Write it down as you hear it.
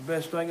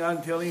Best thing I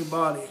can tell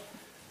anybody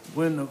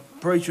when the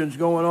preaching's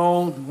going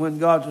on, when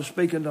God's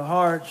speaking to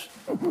hearts,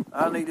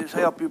 I need His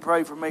help. You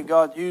pray for me.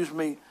 God, use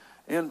me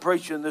in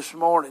preaching this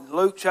morning.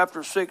 Luke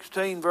chapter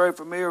 16, very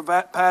familiar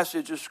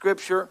passage of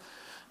Scripture.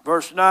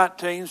 Verse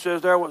 19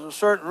 says, "There was a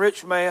certain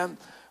rich man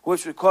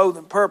which was clothed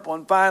in purple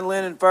and fine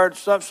linen, fared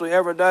sumptuously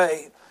every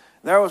day.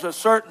 There was a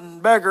certain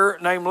beggar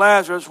named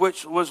Lazarus,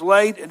 which was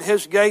laid in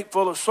his gate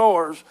full of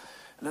sores,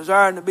 and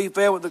desiring to be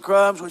fed with the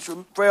crumbs which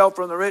fell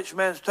from the rich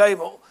man's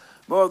table.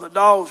 More of the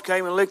dogs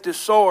came and licked his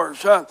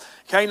sores.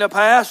 Came to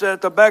pass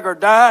that the beggar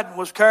died and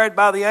was carried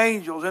by the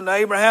angels into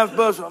Abraham's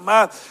bosom.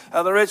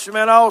 The rich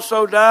man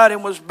also died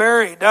and was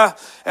buried.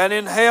 And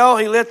in hell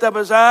he lift up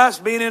his eyes,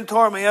 being in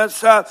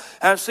torments,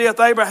 and seeth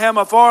Abraham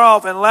afar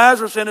off, and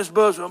Lazarus in his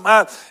bosom.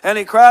 And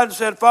he cried and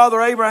said,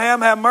 Father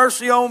Abraham, have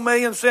mercy on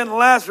me, and send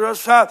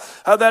Lazarus,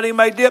 that he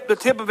may dip the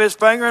tip of his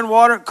finger in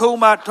water and cool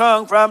my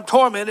tongue, for I am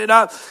tormented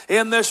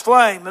in this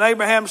flame. And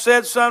Abraham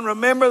said, Son,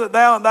 remember that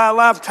thou in thy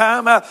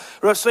lifetime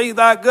received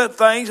thy good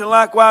things, and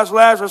likewise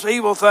Lazarus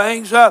evil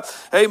things.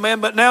 Amen.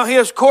 But now he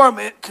is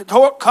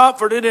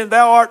comforted, and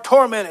thou art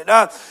tormented.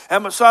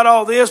 And beside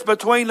all this,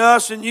 between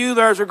us and you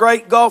there is a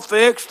great gulf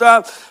fixed,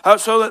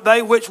 so that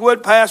they which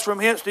would pass from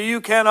hence to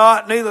you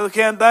cannot, neither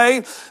can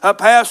they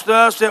pass to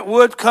us that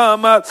would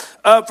come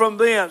from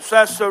thence."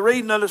 That's the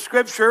reading of the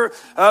Scripture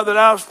that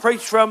I was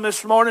preached from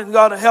this morning.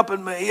 God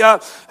helping me.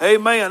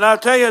 Amen. I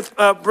tell you,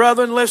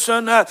 brethren,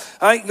 listen,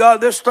 thank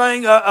God, this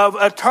thing of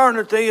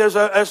eternity is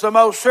the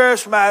most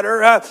serious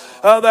matter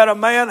that a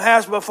man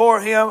has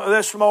before him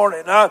this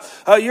morning.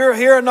 You're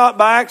here not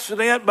by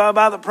accident, but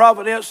by the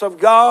providence of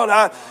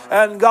God,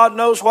 and God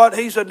knows what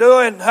He's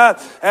doing.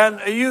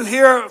 And you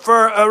here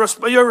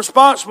you're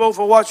responsible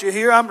for what you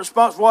hear. I'm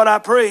responsible for what I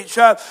preach,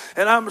 and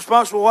I'm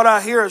responsible for what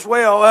I hear as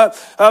well.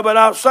 But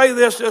I'll say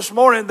this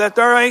morning that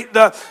there ain't.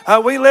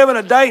 We live in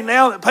a day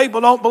now that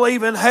people don't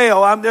believe in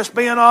hell. I'm just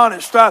being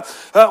honest. I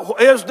want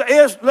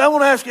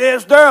to ask you: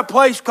 is there a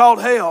place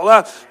called hell?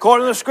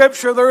 According to the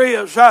Scripture, there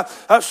is.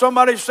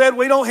 Somebody said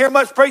we don't hear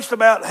much preached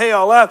about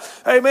hell.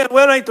 Amen.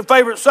 Well, it ain't the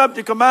favorite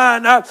subject of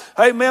mine.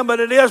 Amen. But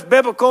it is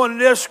biblical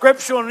and it is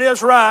scriptural and it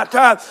is right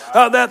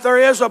that there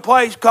is a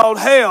place called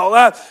hell.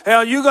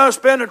 And you're going to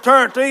spend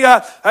eternity,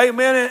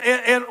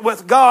 amen,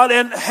 with God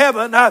in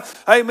heaven.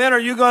 Amen. Or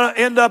you're going to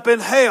end up in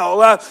hell.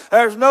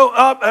 There's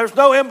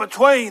no in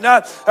between.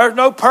 There's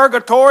no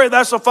purgatory.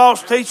 That's a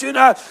false teaching.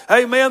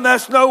 Amen.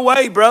 That's no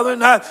way,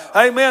 brethren.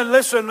 Amen.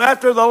 Listen,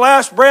 after the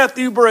last breath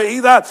you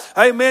breathe,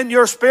 amen,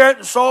 your spirit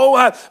and soul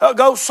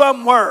go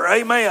somewhere.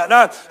 Amen.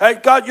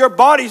 God, your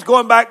body's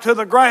going back to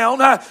the ground,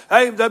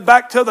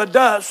 back to the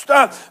dust.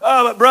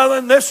 But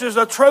brethren, this is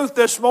the truth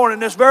this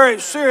morning. It's very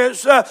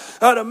serious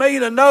to me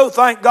to know,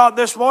 thank God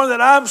this morning,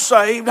 that I'm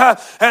saved,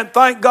 and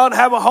thank God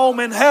have a home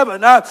in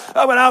heaven.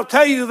 But I'll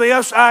tell you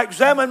this, I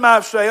examine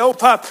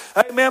myself,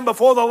 amen,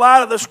 before the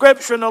light of the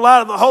Scripture and the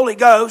light of the Holy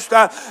Ghost,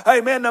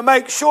 amen, to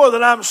make sure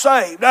that I'm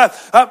saved.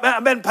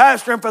 I've been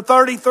pastoring for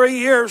 33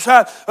 years,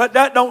 but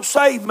that don't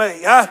save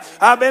me.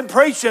 I've been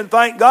preaching,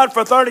 thank God,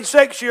 for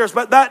 36 years,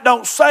 but that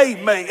don't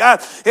save me.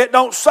 It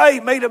don't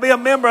save me to be a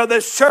member of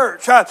this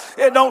church.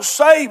 It don't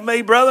save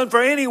me, brethren,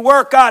 for any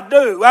work I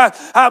do.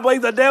 I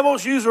believe the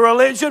devils use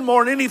religion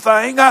more than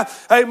anything,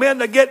 amen,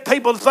 to get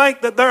people to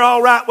think that they're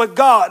all right with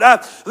God.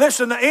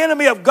 Listen, the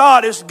enemy of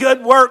God is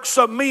good works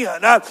of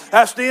men.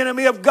 That's the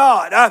enemy of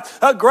God.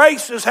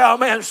 Grace is how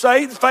man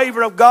saves, the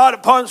favor of God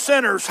upon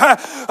sinners.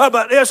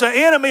 But it's the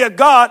enemy of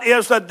God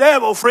is the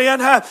devil,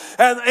 friend.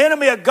 And the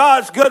enemy of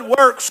God's good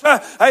works,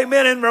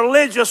 amen, in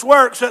religious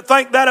works that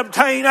think that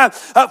obtain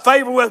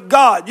favor with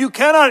God. You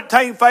cannot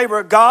obtain favor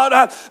of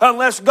God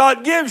unless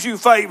God gives you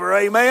favor,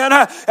 amen.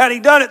 And He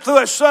done it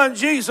through His Son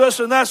Jesus,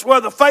 and that's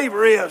where the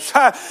favor is.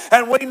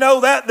 And we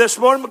know that this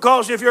morning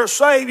because if you're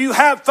saved, you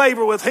have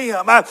favor with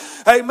Him.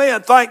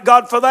 Amen. Thank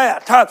God for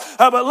that.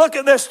 But look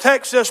at this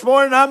text this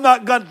morning. I'm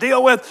not going to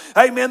deal with,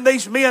 amen,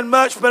 these men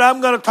much, but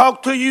I'm going to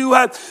talk to you,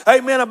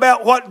 amen,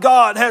 about what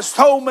God has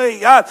told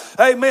me.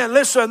 Amen.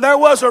 Listen, there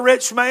was a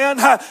rich man.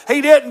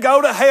 He didn't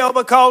go to hell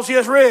because he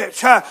is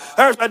rich.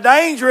 There's a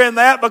danger in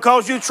that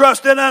because you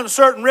trust in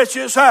uncertain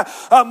riches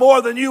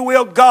more than you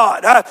will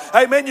God.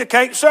 Amen. You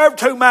can't serve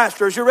two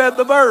masters. You read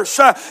the verse.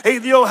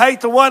 Either you'll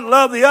hate the one,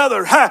 love the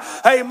other.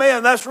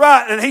 Amen. That's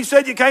right. And He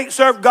said you can't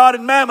serve God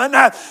and mammon,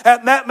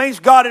 and that means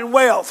God and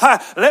wealth.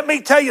 Let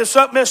me tell you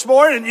something this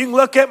morning, and you can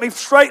look at me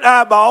straight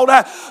eyeballed.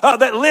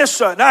 That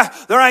listen,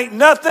 there ain't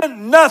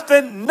nothing.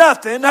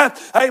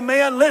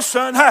 Amen.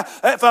 Listen,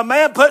 if a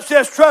man puts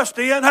his trust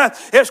in,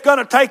 it's going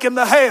to take him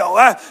to hell.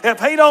 If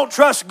he don't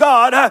trust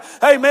God,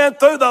 amen,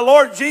 through the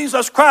Lord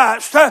Jesus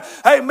Christ,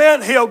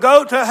 amen, he'll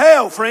go to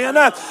hell, friend.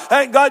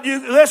 Thank God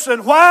you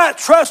listen. Why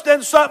trust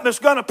in something that's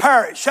going to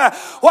perish?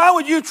 Why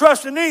would you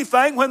trust in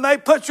anything when they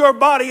put your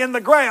body in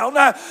the ground?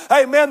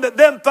 Amen, that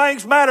them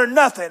things matter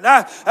nothing.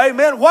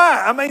 Amen.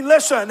 Why? I mean,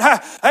 listen,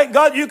 thank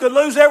God you could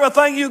lose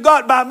everything you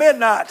got by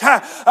midnight,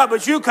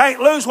 but you can't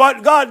lose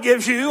what God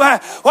gives you.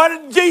 Why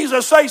did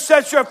Jesus say,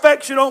 set your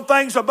affection on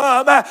things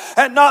above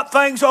and not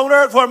things on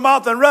earth where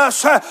moth and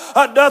rust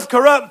doth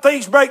corrupt corrupt,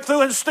 thieves break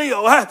through and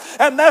steal.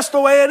 And that's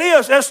the way it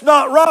is. It's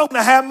not wrong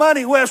to have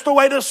money. Well, it's the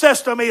way the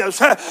system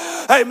is.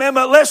 Amen.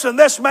 But listen,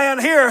 this man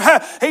here,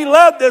 he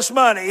loved this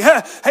money.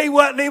 He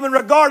wouldn't even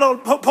regard a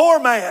poor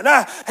man.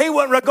 He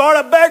wouldn't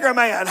regard a beggar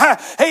man.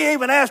 He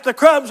even asked the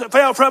crumbs that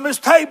fell from his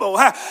table,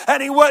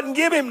 and he wouldn't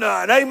give him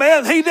none.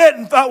 Amen. He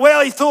didn't.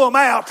 Well, he threw them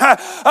out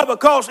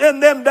because in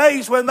them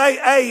days when they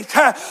ate,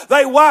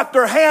 they wiped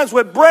their hands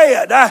with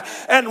bread,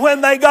 and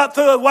when they got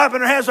through wiping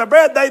their hands with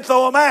bread, they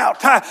throw them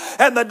out,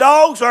 and the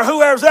dogs or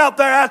whoever's out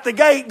there at the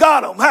gate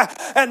got them,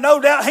 and no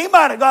doubt he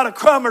might have got a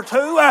crumb or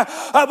two,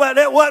 but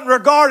it wasn't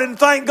regarded.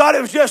 Thank God,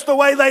 it was just the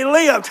way they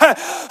lived.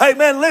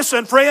 Amen.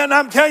 Listen, friend,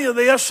 I'm telling you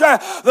this.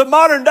 The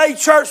modern day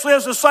church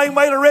lives the same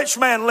way the rich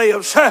man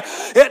lives.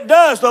 It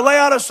does. The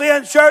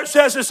Laodicean church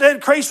says it's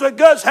increased with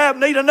goods, have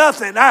need of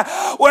nothing.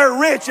 We're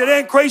rich and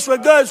increased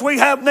with goods, we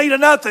have need of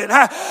nothing.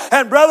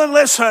 And brethren,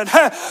 listen,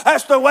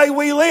 that's the way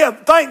we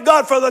live. Thank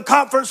God for the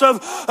conference of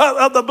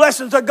the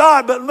blessings of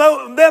God, but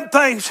them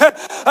things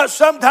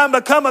sometimes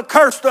become a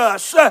curse to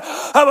us,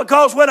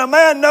 because when a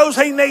man knows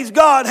he needs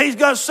God, he's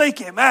going to seek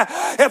him.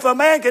 If a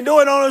man can do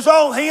it on his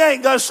own, he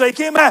ain't going to seek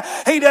him.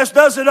 He just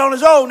does it on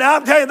his own. Now,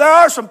 I'm telling you, there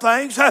are some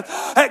things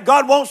that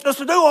God wants us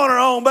to do on our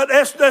own, but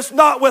it's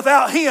not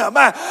without him.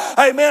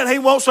 Amen. He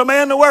wants a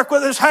man to work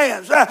with his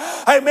hands.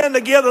 Amen.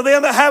 To give to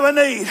them that have a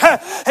need.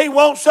 He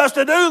wants us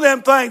to do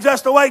them things.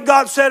 That's the way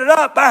God set it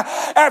up.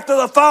 After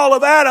the fall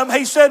of Adam,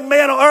 he said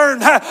men will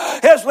earn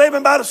his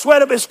living by the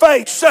sweat of his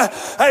face.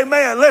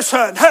 Amen.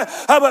 Listen,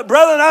 but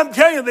brother, I'm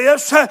telling you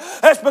this,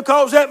 that's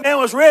because that man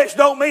was rich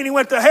don't mean he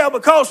went to hell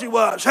because he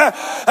was.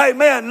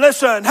 Amen.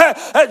 Listen,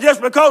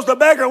 just because the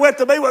beggar went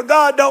to be with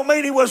God don't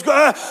mean he was,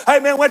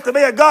 went to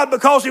be a God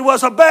because he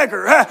was a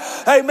beggar.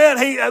 Amen.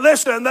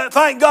 Listen,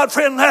 thank God,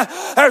 friend,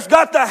 there's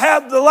got to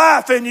have the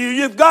life in you.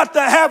 You've got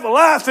to have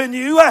life in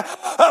you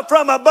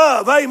from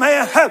above.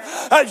 Amen.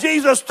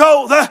 Jesus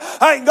told,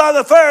 thank God,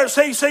 the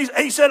Pharisees,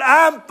 he said,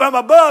 I'm from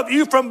above,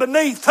 you from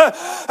beneath.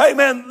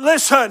 Amen.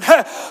 Listen,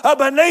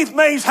 beneath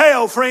means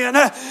hell, friend.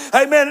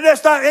 Amen.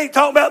 This time, he ain't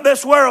talking about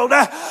this world.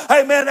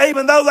 Amen.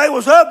 Even though they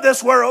was of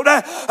this world,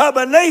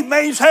 beneath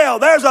means hell.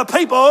 There's a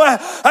people,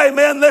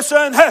 amen,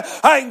 listen,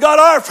 ain't God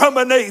are from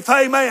beneath.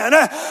 Amen.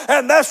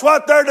 And that's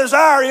what their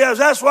desire is.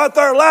 That's what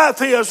their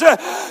life is.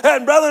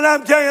 And brother,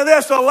 I'm telling you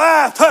this, the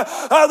life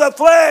of the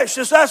flesh,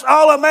 that's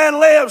all a man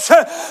lives.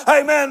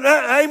 Amen.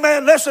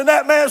 Amen. Listen,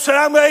 that man said,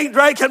 I'm going to eat,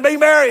 drink, and be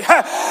merry.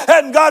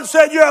 And God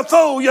said, you're a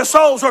fool. Your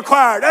soul's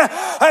required.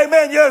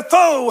 Amen. You're a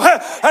fool.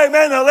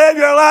 Amen. To live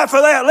your life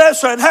for that.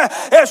 Listen,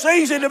 it's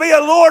easy to be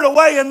allured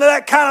away into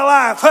that kind of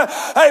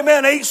life.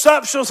 Amen. Eat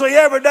sumptuously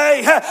every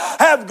day.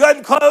 Have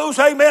good clothes.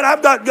 Amen.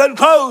 I've got good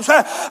clothes.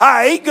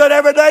 I eat good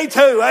every day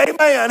too.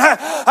 Amen.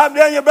 I'm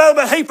telling you,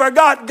 brother, but he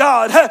forgot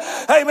God.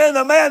 Amen.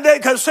 The man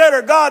didn't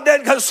consider God,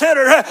 didn't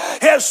consider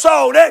his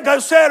soul, didn't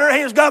consider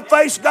he's going to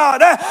face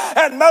God.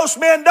 And most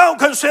men don't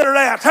consider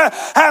that.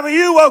 How many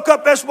of you woke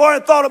up this morning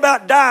and thought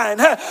about dying?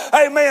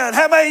 Amen.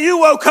 How many of you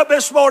woke up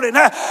this morning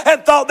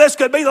and thought this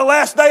could be the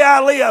last day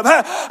I live?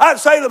 I'd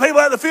say to the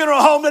people at the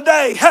funeral home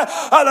today,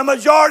 the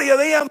majority of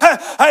them,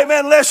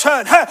 amen,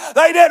 listen,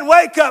 they didn't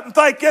wake up and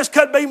think this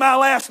could be my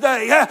last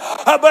day,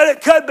 but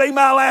it could be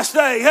my last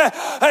day.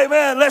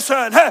 Amen.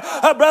 Listen,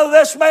 brother,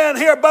 this man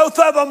here, both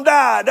of them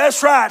died.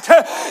 That's right.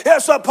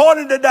 It's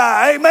appointed to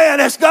die. Amen.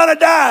 It's going to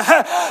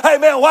die.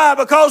 Amen. Why?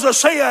 Because of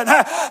sin.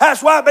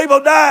 That's why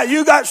people die.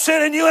 You got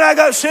sin in you and I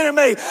got sin in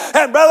me.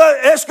 And brother,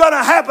 it's going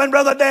to happen,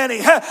 Brother Danny.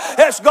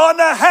 It's going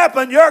to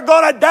happen. You're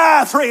going to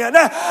die, friend.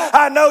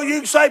 I know you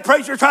can say,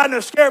 preacher, trying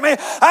to scare me.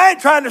 I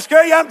ain't trying to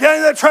scare you. I'm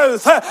telling you the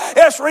truth.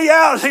 It's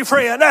reality,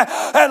 friend.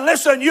 And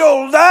listen,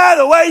 you'll die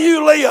the way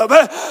you live.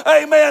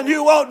 Amen.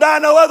 You won't die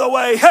no other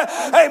way.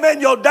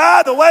 Amen. You'll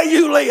die the way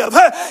you live.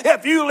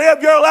 If you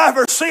live your life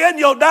for sin,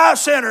 you'll die a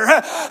sinner.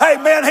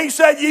 Amen. He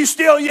said, you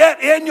still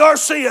yet in your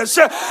sins.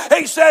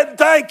 He said,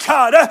 thank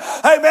God.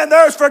 Amen.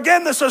 There's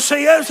forgiveness of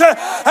sins.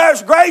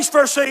 There's grace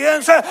for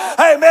sins.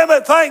 Amen.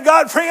 But thank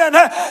God, friend,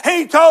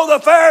 he told the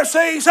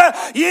Pharisees,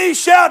 ye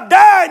shall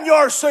die in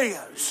your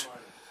sins.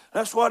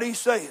 That's what he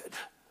said.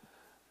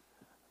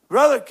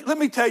 Brother, let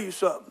me tell you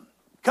something.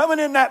 Coming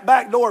in that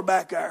back door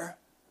back there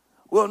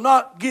will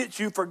not get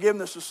you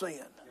forgiveness of sin.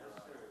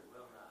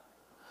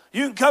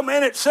 You can come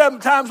in it 7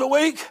 times a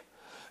week.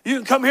 You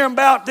can come here and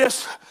bow at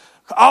this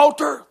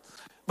altar,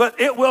 but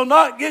it will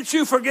not get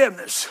you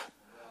forgiveness.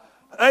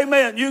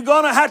 Amen. You're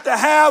going to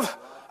have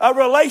a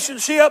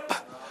relationship.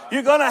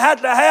 You're going to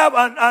have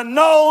a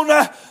known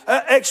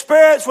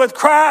experience with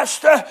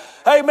Christ.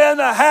 Amen.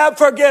 To have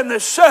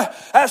forgiveness.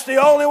 That's the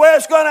only way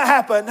it's going to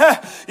happen.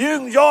 You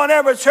can join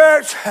every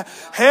church.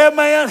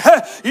 Amen.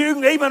 You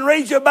can even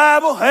read your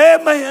Bible.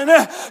 Amen.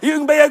 You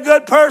can be a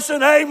good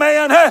person.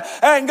 Amen.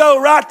 And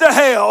go right to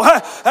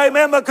hell.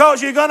 Amen.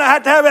 Because you're going to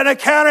have an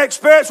encounter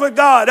experience with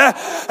God.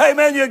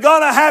 Amen. You're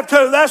going to have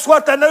to. That's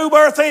what the new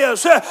birth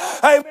is.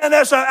 Amen.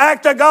 That's an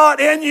act of God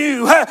in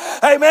you.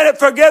 Amen. If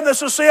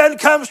forgiveness of sin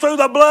comes through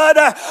the blood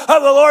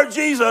of the Lord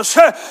Jesus.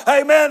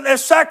 Amen. amen,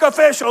 is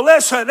sacrificial.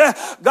 Listen,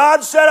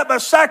 God set up a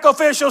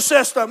sacrificial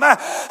system.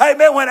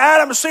 Amen. When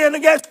Adam sinned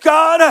against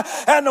God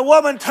and the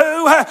woman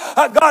too,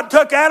 God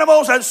took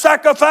animals and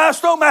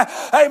sacrificed them.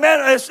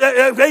 Amen.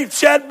 He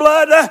shed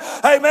blood.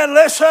 Amen.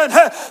 Listen,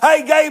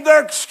 He gave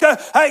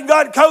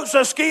God coats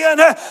of skin.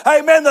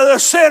 Amen. To the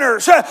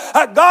sinners.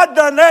 God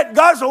done that.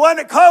 God's the one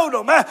that clothed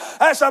them.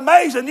 That's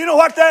amazing. You know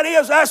what that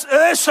is?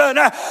 Listen,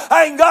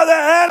 God,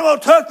 that animal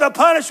took the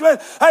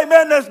punishment.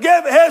 Amen. To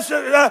give his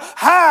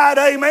hide.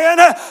 Amen.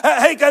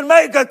 He can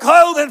make a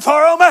clothing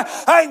for them.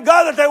 Thank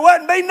God that they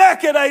wouldn't be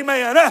naked.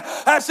 Amen.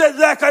 That's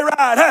exactly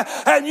right.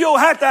 And you'll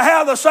have to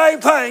have the same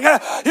thing.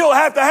 You'll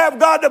have to have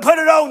God to put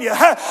it on you.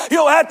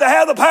 You'll have to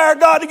have the power of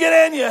God to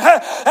get in you.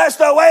 That's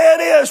the way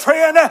it is,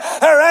 friend.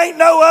 There ain't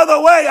no other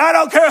way. I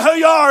don't care who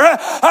you are.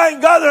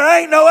 Thank God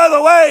there ain't no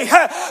other way.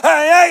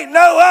 There ain't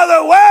no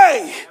other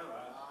way.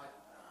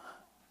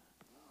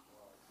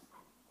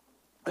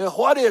 Now,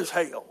 what is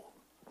hell?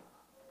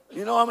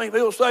 You know, I mean,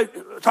 people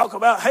talk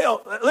about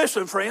hell.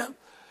 Listen, friend,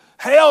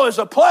 hell is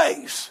a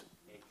place.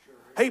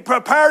 He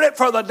prepared it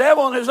for the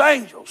devil and his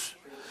angels.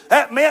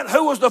 That meant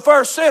who was the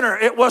first sinner?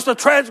 It was the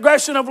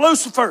transgression of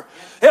Lucifer.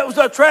 It was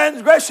the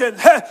transgression.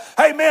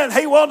 Amen.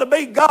 He wanted to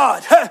be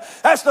God.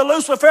 That's the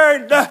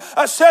Luciferian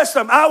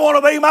system. I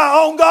want to be my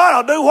own God.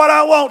 I'll do what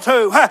I want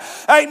to.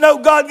 Ain't no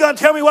God going to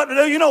tell me what to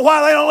do. You know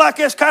why they don't like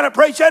this kind of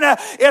preaching?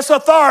 It's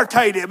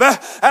authoritative.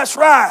 That's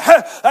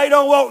right. They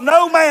don't want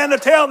no man to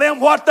tell them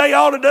what they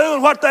ought to do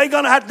and what they're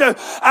going to have to do.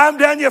 I'm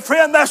telling you,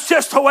 friend, that's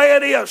just the way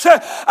it is.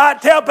 I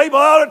tell people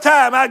all the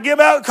time, I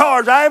give out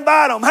cards. I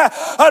invite them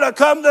to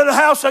come to the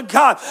house of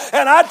God.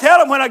 And I tell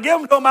them when I give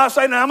them to them, I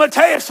say, now I'm going to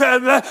tell you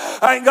something.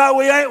 Thank God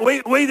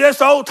we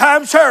this old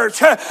time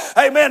church.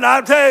 Amen.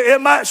 I'll tell you,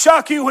 it might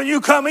shock you when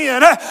you come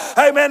in.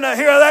 Amen. To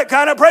hear that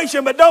kind of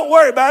preaching, but don't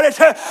worry about it.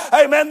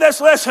 Amen.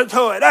 Just listen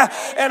to it.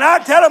 And I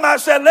tell them, I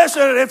said,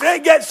 listen, if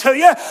it gets to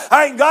you,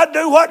 ain't God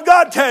do what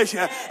God tells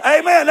you.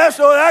 Amen. That's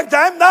what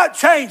I'm not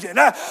changing.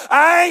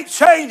 I ain't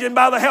changing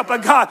by the help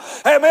of God.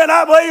 Amen.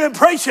 I believe in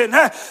preaching.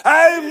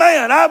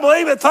 Amen. I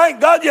believe it.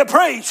 Thank God you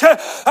preach.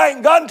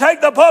 Ain't God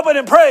take the pulpit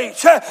and preach.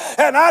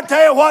 And I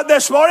tell you what,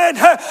 this morning,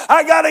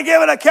 I got to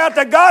give an account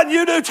to God, and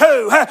you do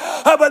too.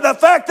 But the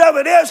fact of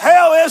it is,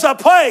 hell is a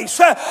place.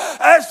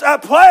 It's a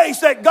place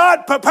that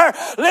God prepared.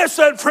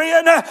 Listen,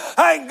 friend,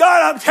 thank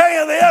God I'm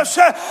telling you this.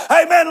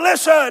 Amen.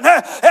 Listen,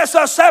 it's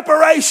a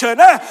separation.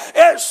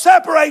 It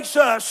separates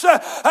us.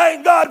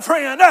 Thank God,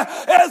 friend.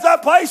 It's a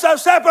place of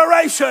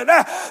separation.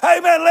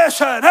 Amen.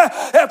 Listen,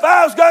 if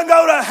I was going to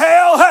go to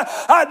hell,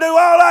 I'd do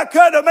all I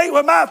could to meet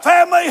with my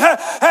family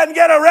and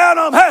get around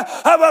them.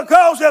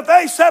 Because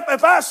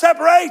if I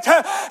separate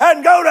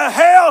and go to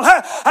hell,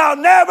 I'll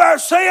never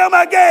see them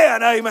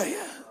again. Amen.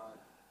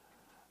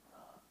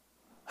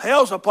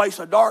 Hell's a place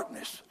of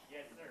darkness.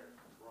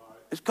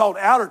 It's called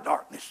outer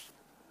darkness.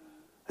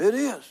 It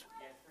is.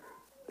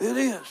 It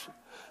is.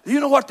 You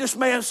know what this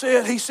man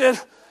said? He said,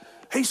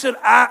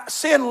 I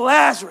send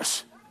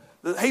Lazarus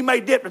that he may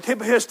dip the tip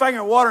of his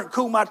finger in water and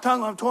cool my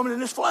tongue. I'm tormented in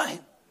this flame.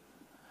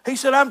 He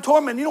said, I'm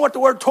tormented. You know what the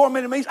word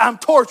tormented means? I'm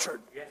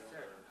tortured.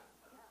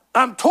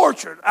 I'm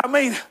tortured. I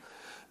mean,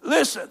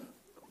 listen,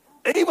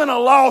 even a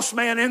lost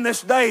man in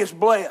this day is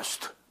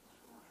blessed.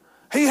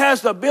 He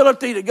has the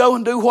ability to go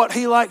and do what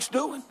he likes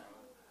doing.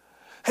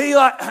 He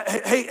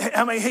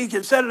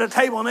can sit at a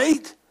table and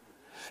eat.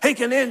 He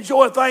can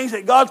enjoy things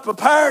that God's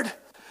prepared.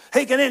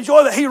 He can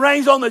enjoy that He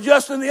reigns on the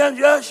just and the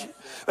unjust.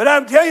 But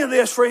I'm telling you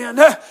this, friend.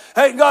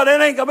 Hey, God,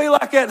 it ain't going to be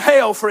like that in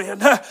hell, friend.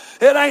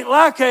 It ain't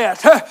like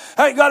that.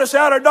 Hey, God, it's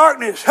outer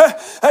darkness.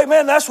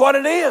 Amen. That's what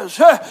it is.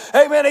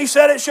 Amen. He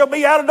said it shall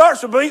be outer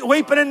darkness,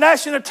 weeping and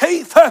gnashing of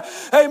teeth.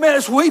 Amen.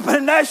 It's weeping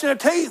and gnashing of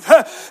teeth.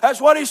 That's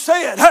what He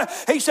said.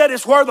 He said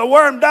it's where the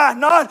worm dieth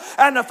not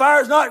and the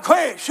fire's not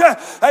quenched.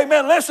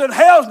 Amen. Listen,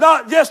 hell's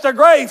not just a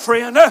grave,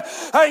 friend.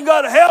 Ain't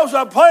God, hell's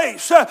a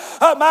place.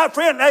 My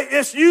friend,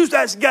 it's used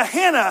as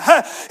Gehenna.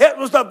 It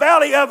was the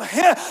valley of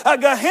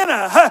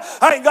Gehenna.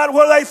 Ain't God,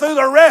 where they threw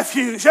the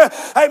refuge.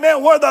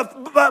 Amen. Where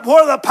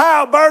the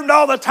pile burned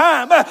all the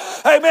time.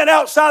 Amen.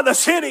 Outside the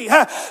city.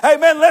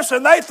 Amen.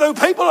 Listen, they threw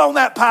people on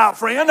that pile,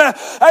 friend.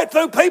 They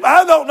threw people.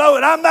 I don't know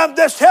it. I'm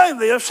just telling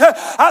you this.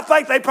 I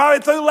think they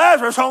probably threw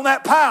Lazarus on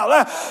that pile.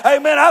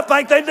 Amen. I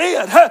think they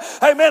did.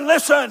 Amen.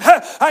 Listen.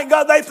 Ain't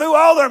God, they threw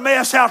all their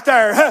mess out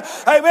there.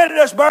 Amen. It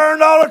just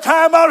burned all the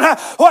time.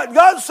 What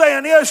God's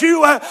saying is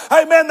you,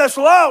 amen, that's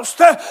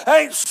lost,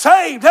 ain't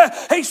saved.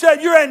 He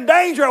said you're in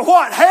danger of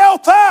what?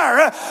 Hellfire.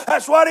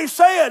 That's what He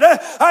said.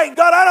 Ain't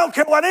God, I don't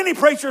care what any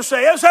preacher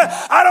says.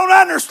 I don't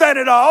understand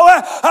it all.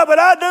 But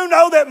I do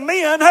know that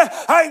men,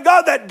 ain't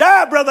God, that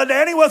die, Brother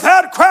Danny,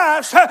 without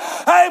Christ,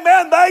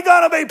 amen, they're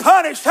going to be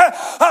punished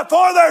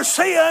for their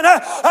sin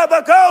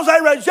because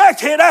they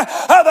rejected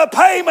the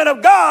payment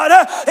of God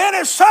in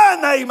His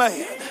Son.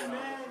 Amen.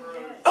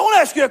 I want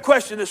to ask you a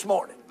question this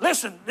morning.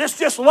 Listen, it's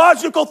just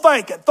logical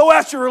thinking. Throw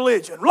out your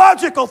religion.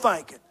 Logical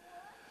thinking.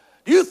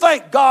 Do you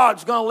think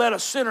God's going to let a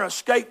sinner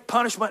escape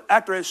punishment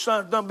after his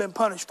son's done been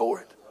punished for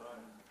it?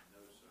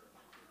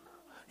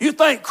 You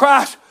think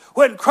Christ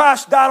when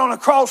Christ died on the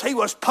cross, he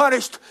was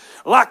punished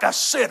like a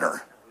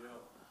sinner.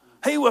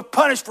 He was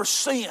punished for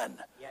sin.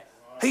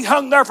 He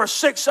hung there for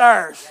 6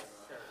 hours.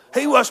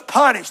 He was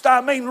punished.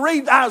 I mean,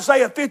 read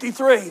Isaiah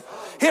 53.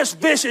 His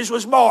visage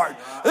was marred.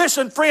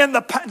 Listen, friend,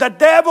 the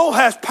devil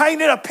has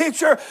painted a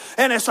picture,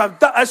 and it's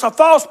a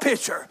false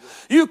picture.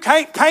 You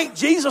can't paint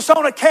Jesus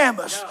on a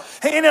canvas.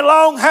 He ain't in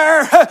long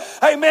hair,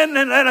 amen,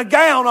 and a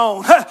gown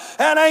on.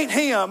 That ain't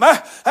him.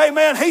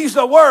 Amen. He's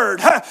the Word.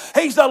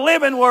 He's the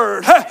living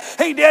Word.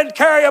 He did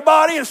carry a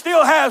body and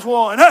still has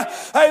one.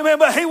 Amen.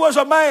 But he was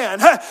a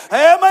man.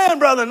 Amen,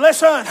 brother.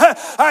 Listen,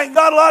 I ain't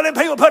got a lot of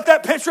them people put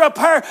that picture up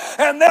there,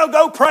 and they'll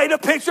go pray to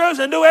pictures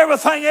and do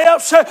everything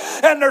else,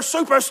 and they're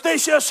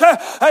superstitious.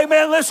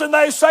 Amen. Listen,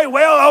 they say,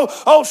 well,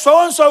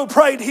 so-and-so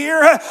prayed here,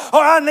 or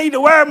I need to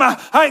wear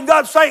my, I ain't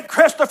got St.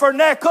 Christopher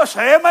necklace.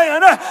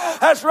 Amen.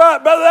 That's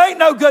right, brother. They ain't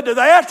no good to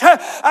that.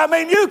 I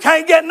mean, you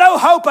can't get no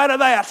hope out of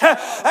that.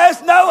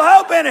 There's no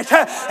hope in it.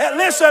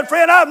 Listen,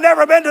 friend, I've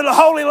never been to the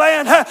Holy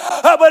Land,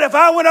 but if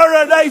I went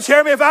over today,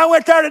 Jeremy, if I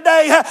went there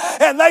today,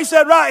 and they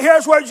said, right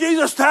here's where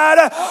Jesus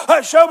died,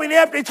 show me the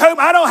empty tomb,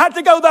 I don't have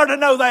to go there to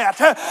know that.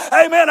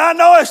 Amen. I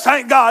know it's,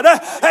 thank God.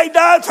 He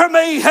died for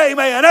me.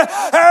 Amen.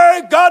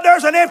 God,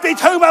 there's an empty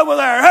tomb over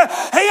there.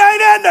 He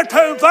ain't in the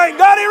tomb. Thank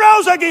God he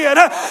rose again.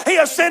 He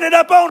ascended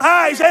up on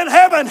high. He's in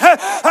heaven.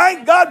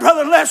 Thank God,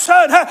 brother, listen.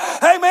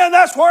 Amen.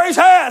 That's where he's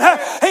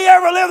at. He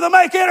ever lived to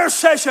make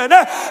intercession.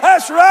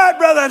 That's right,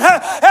 brother.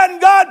 And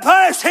God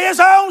punished his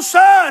own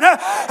son.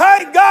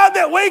 Thank God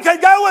that we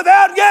could go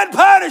without getting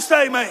punished.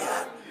 Amen.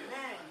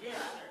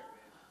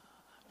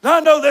 Now, I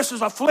know this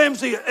is a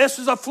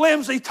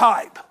flimsy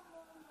type,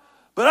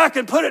 but I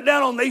can put it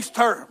down on these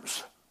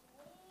terms.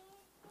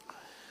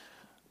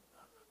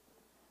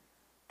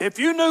 If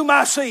you knew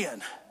my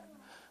sin,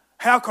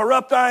 how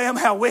corrupt I am,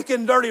 how wicked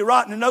and dirty,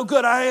 rotten and no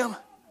good I am,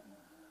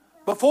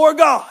 before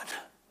God,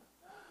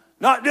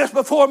 not just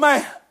before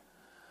man,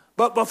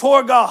 but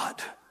before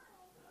God,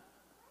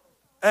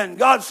 and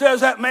God says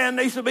that man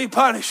needs to be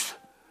punished,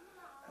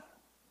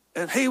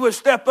 and he would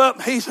step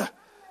up, he's a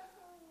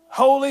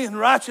holy and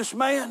righteous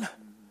man,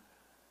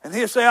 and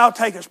he'll say, I'll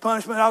take his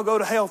punishment, I'll go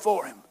to hell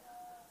for him.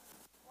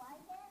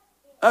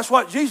 That's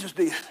what Jesus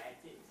did.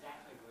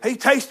 He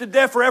tasted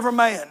death for every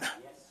man.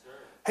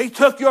 He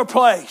took your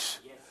place.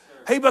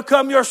 He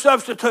become your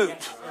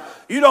substitute.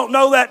 You don't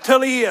know that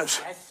till he is.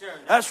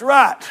 That's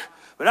right.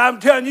 But I'm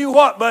telling you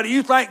what, buddy,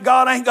 you think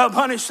God ain't going to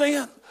punish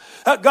sin?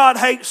 God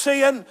hates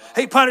sin.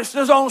 He punished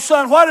his own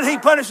son. Why did he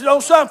punish his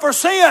own son? For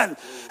sin.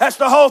 That's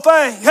the whole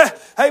thing.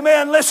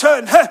 Amen.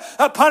 Listen,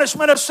 the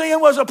punishment of sin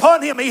was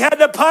upon him. He had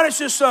to punish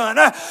his son.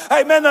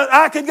 Amen.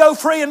 I could go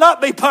free and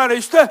not be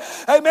punished.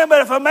 Amen.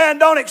 But if a man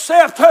don't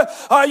accept,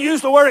 or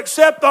use the word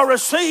accept or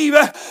receive,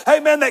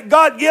 amen, that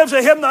God gives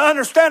him the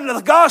understanding of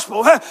the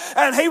gospel,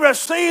 and he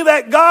received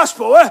that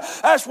gospel,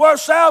 that's where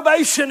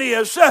salvation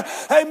is.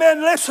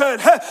 Amen. Listen,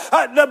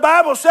 the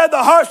Bible said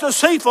the heart's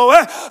deceitful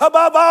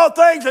above all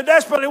things and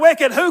desperately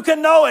wicked. Who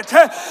can know it?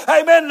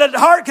 Amen. The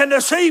heart can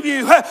deceive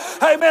you.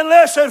 Amen.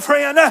 Listen,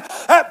 friend,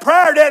 that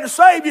prayer didn't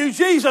save you.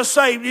 Jesus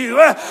saved you.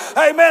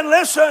 Amen.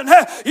 Listen,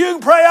 you can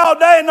pray all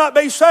day and not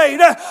be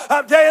saved.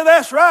 I'll tell you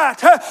that's right.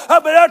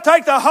 But it'll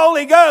take the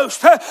Holy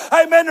Ghost,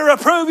 amen, to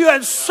reprove you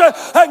and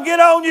get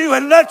on you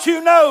and let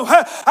you know.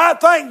 I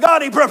thank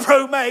God he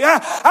reproved me.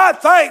 I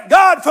thank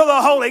God for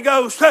the Holy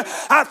Ghost.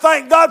 I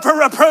thank God for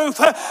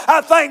reproof.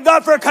 I thank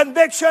God for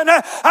conviction.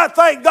 I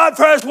thank God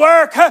for his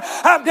work.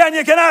 I'm telling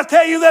you, can I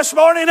tell you this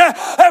morning,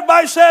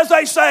 everybody says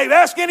they saved.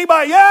 Ask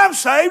anybody, yeah, I'm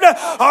saved.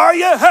 Are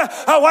you?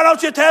 Why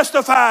don't you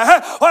testify?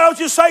 Why don't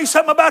you say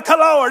something about the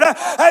Lord?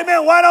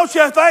 Amen. Why don't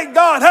you thank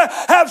God?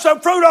 Have some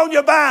fruit on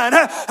your vine.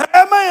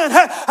 Amen.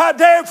 I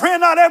dare,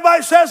 friend, not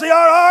everybody says they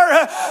are.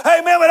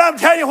 Amen. But I'm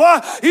telling you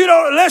what, you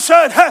don't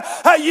listen.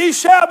 Ye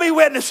shall be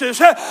witnesses.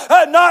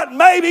 Not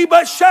maybe,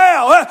 but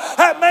shall.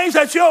 That means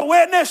that you're a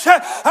witness.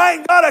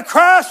 Ain't got a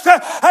Christ.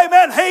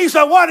 Amen. He's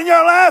the one in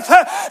your life,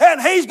 and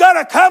he's going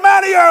to come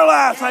out of your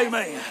life.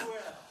 Amen.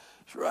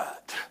 That's right.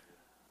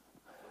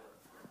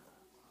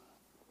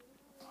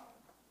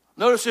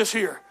 Notice this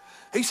here.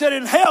 He said,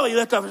 in hell he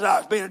lifted up his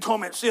eyes, being in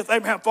torment, seeth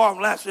Abraham far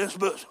from last in his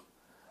bosom.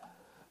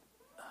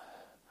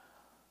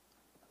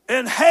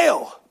 In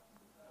hell,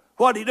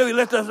 what did he do? He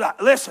lifted up his eyes.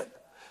 Listen,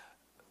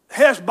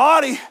 his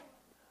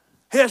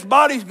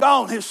body's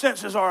gone, his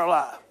senses are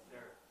alive.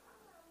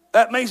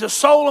 That means the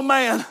soul of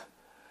man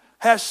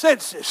has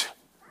senses.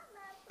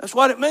 That's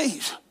what it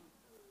means.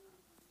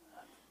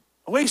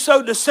 We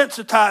so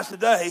desensitized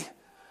today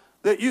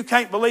that you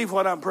can't believe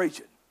what I'm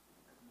preaching.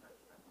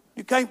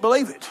 You can't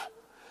believe it.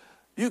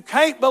 You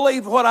can't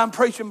believe what I'm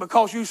preaching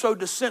because you're so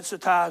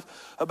desensitized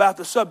about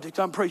the subject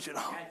I'm preaching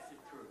on.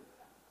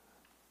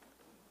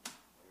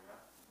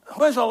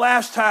 When's the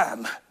last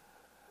time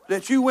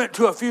that you went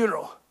to a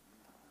funeral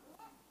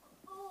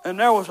and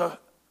there was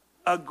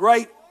a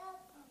great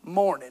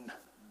mourning?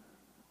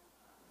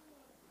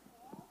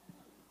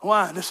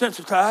 Why?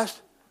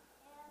 Desensitized.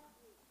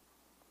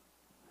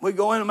 We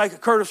go in and make a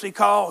courtesy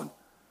call. And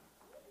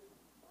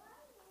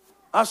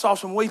I saw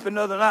some weeping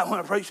the other night when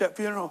I preached that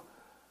funeral.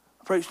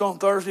 I preached on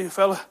Thursday, a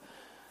fella,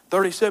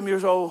 37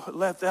 years old,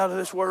 left out of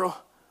this world.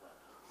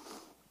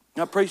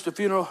 I preached a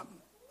funeral.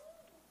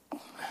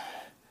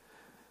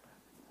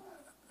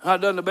 I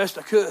done the best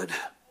I could.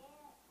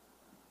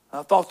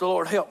 I thought the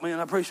Lord helped me,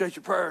 and I appreciate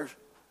your prayers.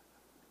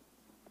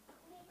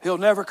 He'll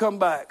never come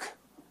back.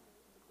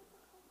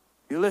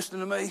 You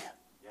listening to me?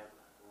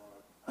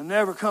 He'll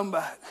never come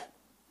back.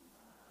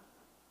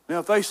 Now,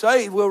 if they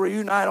save, we'll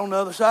reunite on the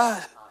other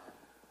side.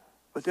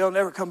 But they'll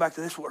never come back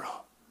to this world.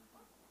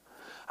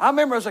 I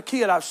remember as a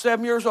kid, I was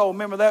 7 years old.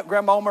 Remember that?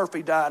 Grandma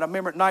Murphy died. I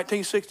remember it in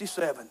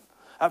 1967.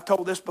 I've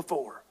told this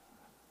before.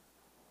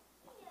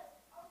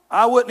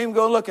 I wouldn't even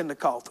go look in the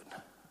coffin.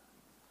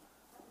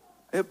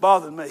 It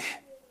bothered me.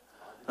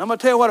 I'm going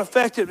to tell you what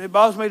affected me. It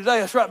bothers me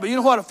today. That's right. But you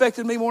know what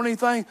affected me more than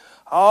anything?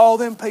 All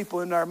them people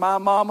in there. My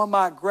mama,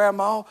 my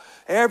grandma,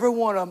 every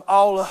one of them,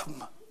 all of them.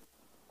 Was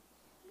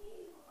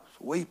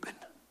weeping.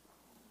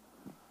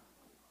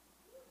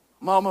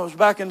 Mama was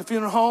back in the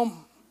funeral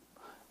home.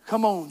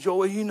 Come on,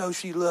 Joey, you know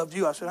she loved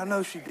you. I said, I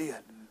know she did.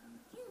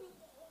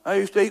 I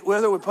used to eat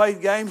with her. We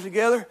played games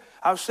together.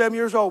 I was 7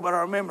 years old, but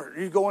I remember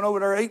you going over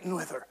there eating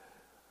with her.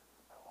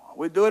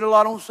 We'd do it a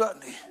lot on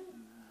Sunday.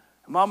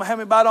 Mama had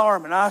me by the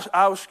arm, and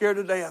I was scared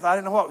to death. I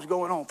didn't know what was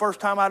going on. First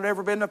time I'd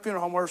ever been in a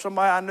funeral home where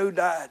somebody I knew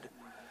died.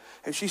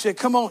 And she said,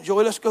 come on,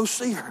 Joey, let's go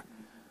see her.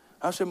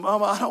 I said,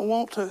 Mama, I don't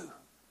want to.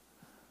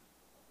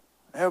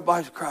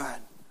 Everybody's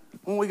crying.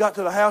 When we got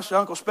to the house,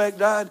 Uncle Speck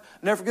died.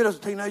 Never forget, as a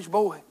teenage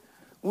boy.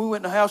 We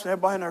went in the house, and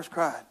everybody in there was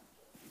crying.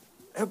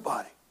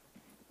 Everybody.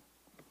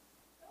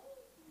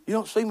 You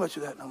don't see much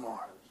of that no more.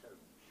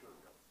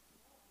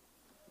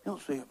 You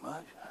don't see it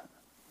much.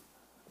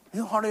 You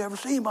don't hardly ever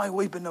see anybody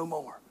weeping no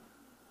more.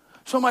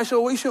 Somebody said,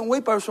 well, we shouldn't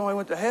weep over somebody who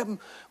went to heaven.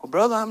 Well,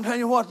 brother, I'm telling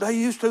you what, they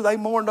used to. They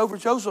mourned over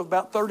Joseph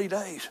about 30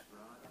 days.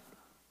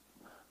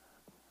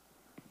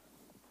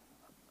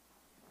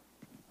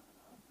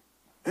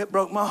 It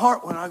broke my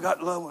heart when I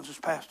got loved ones that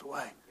passed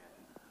away.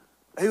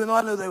 Even though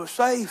I knew they were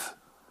safe,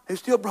 it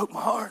still broke my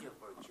heart.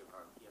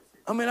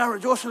 I mean, I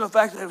rejoice in the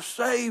fact that they were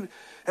saved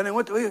and they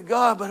went to be with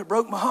God, but it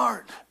broke my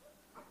heart.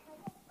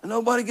 And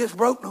nobody gets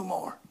broke no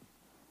more.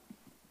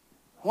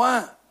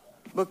 Why?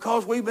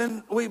 Because we've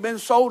been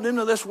sold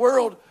into this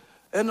world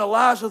and the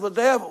lies of the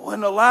devil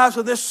and the lies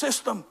of this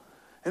system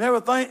and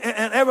everything.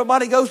 And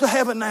everybody goes to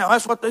heaven now.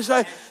 That's what they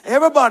say.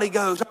 Everybody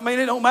goes. I mean,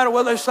 it don't matter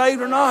whether they're saved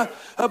or not.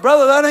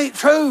 Brother, that ain't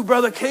true,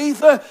 Brother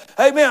Keith.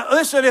 Amen.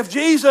 Listen, if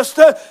Jesus,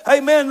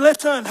 amen,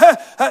 listen,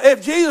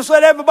 if Jesus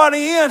let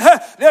everybody in,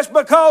 that's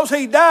because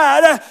he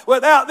died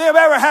without them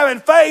ever having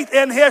faith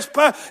in his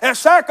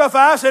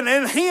sacrifice and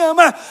in him.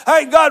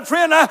 Hey, God,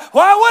 friend,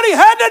 why would he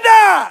have to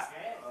die?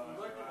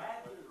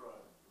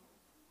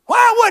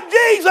 Why would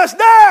Jesus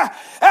die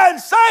and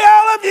say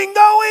all of you can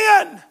go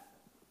in?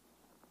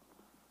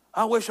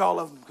 I wish all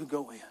of them could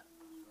go in.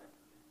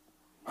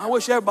 I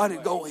wish everybody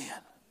would go in.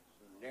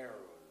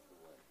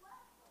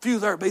 Few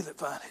there be that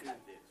find it.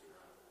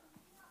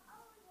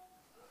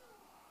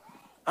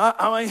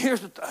 I mean,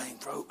 here's the thing,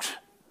 folks.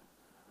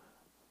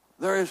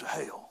 There is a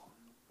hell.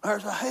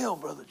 There's a hell,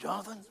 Brother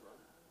Jonathan.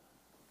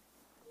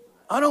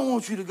 I don't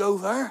want you to go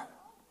there.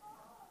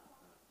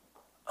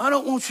 I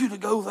don't want you to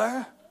go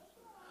there.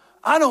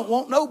 I don't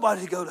want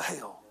nobody to go to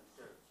hell.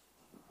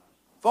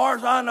 As far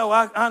as I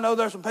know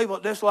there's some people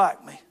that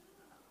dislike me.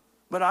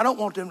 But I don't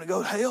want them to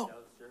go to hell.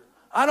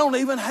 I don't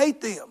even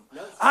hate them.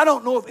 I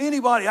don't know if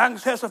anybody, I can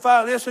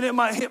testify to this and it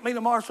might hit me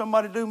tomorrow,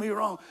 somebody do me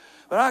wrong.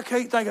 But I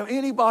can't think of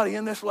anybody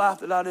in this life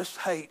that I just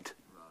hate.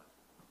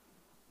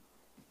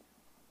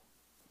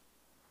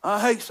 I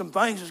hate some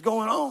things that's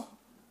going on.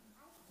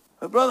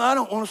 But brother, I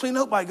don't want to see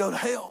nobody go to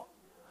hell.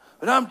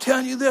 But I'm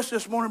telling you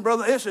this morning,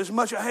 brother, it's as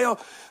much a hell.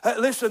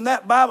 Listen,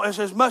 that Bible is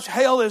as much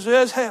hell as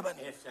there is heaven.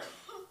 Yes, sir.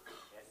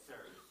 Yes, sir.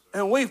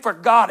 And we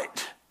forgot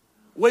it.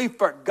 We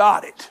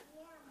forgot it.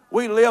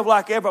 We live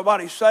like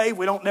everybody's saved.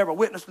 We don't never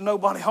witness to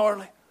nobody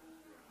hardly.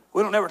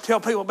 We don't never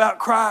tell people about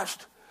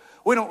Christ.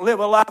 We don't live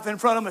a life in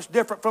front of them that's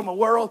different from the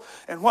world.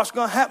 And what's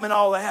going to happen in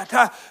all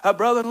that?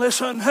 Brother,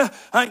 listen,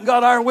 ain't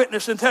God our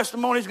witness and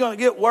testimony is going to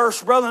get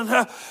worse,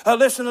 brother.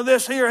 Listen to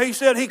this here. He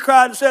said, he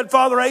cried and said,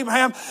 Father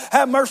Abraham,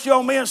 have mercy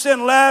on me and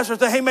send Lazarus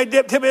that he may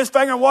dip tip his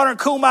finger in water and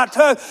cool my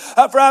tongue,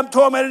 for I'm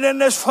tormented in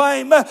this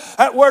flame.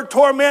 That word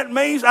torment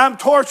means I'm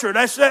tortured.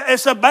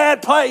 It's a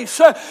bad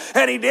place.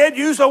 And he did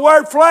use the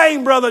word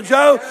flame, Brother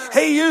Joe.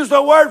 He used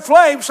the word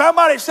flame.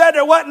 Somebody said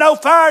there wasn't no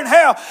fire in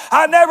hell.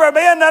 I've never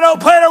been. I don't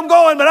plan on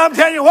going, but I'm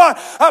telling you what,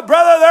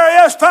 brother,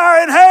 there is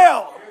fire in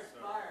hell.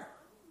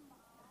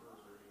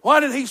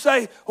 What did he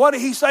say? What did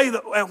he say?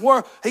 And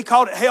where he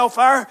called it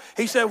hellfire?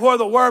 He said, where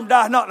the worm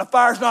dies not and the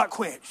fire's not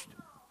quenched.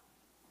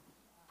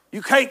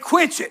 You can't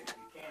quench it.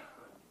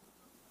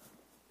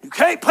 You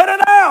can't put it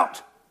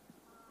out.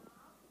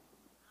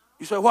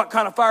 You say, what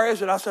kind of fire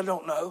is it? I said, I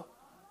don't know,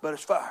 but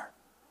it's fire.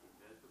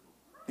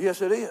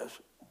 Yes, it is.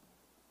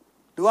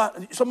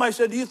 Somebody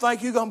said, do you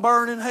think you're going to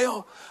burn in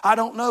hell? I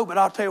don't know, but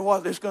I'll tell you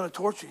what, it's going to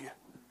torture you.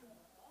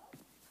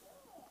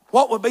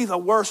 What would be the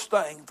worst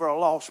thing for a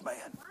lost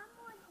man?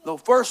 The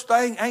first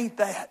thing ain't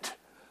that.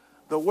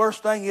 The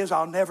worst thing is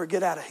I'll never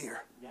get out of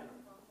here.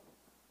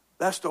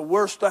 That's the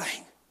worst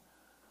thing.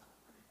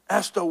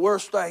 That's the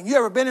worst thing. You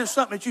ever been in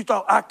something that you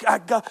thought,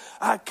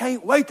 I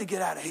can't wait to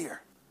get out of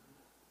here?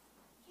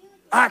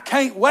 I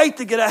can't wait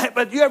to get out of here.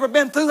 But you ever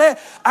been through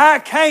that? I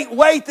can't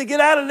wait to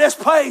get out of this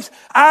place.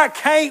 I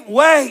can't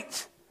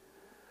wait.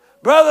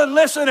 Brother,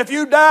 listen, if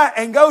you die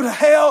and go to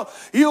hell,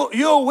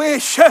 you'll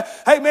wish,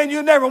 amen,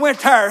 you never went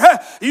there.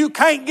 You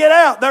can't get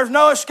out. There's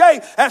no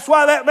escape. That's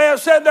why that man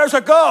said there's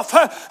a gulf.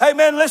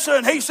 Amen,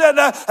 listen, he said,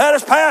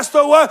 let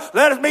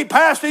us be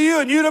passed to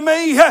you and you to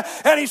me.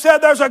 And he said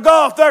there's a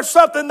gulf. There's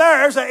something there.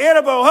 There's an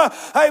interval.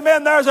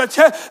 Amen, there's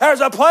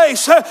a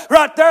place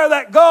right there,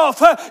 that gulf.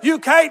 You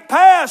can't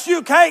pass.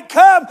 You can't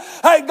come,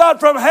 hey, God,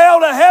 from hell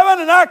to heaven,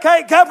 and I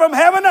can't come from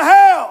heaven to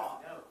hell.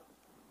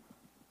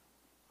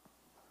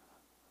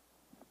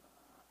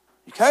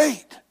 You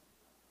can't.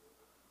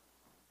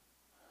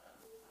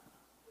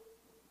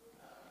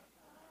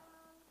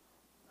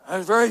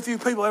 There's very few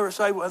people ever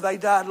say, well, they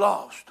died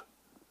lost.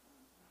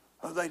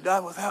 Or they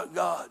died without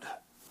God.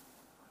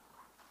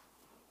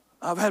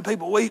 I've had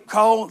people weep,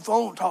 call on the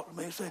phone, talk to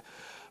me and say,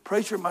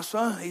 preacher, my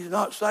son, he's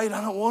not saved.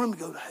 I don't want him to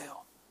go to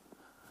hell.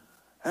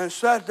 And I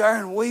sat there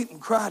and weep and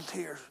cried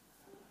tears.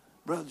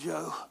 Brother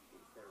Joe,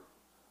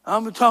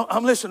 I'm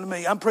listening to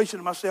me. I'm preaching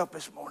to myself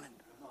this morning.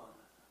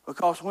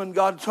 Because when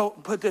God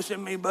put this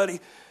in me, buddy,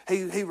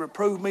 he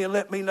reproved me and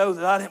let me know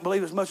that I didn't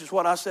believe as much as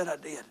what I said I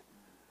did.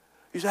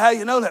 You say, how do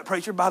you know that,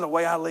 preacher? By the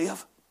way I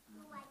live.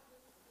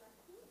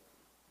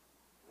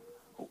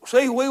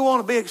 See, we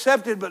want to be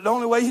accepted, but the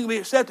only way you can be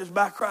accepted is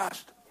by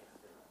Christ.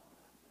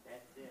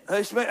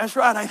 That's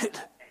right, ain't it?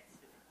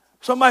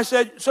 Somebody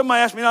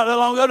asked me not that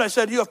long ago, they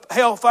said, you a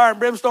hellfire and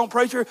brimstone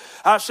preacher?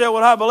 I said,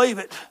 well, I believe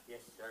it.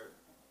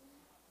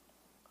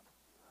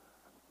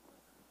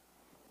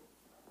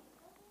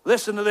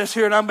 Listen to this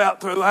here, and I'm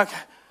about through.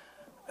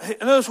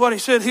 Notice what he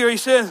said here. He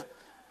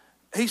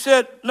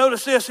said,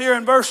 notice this here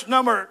in verse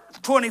number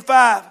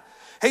 25.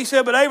 He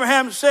said, but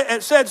Abraham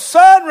said,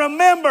 son,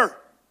 remember.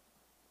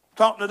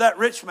 Talking to that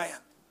rich man.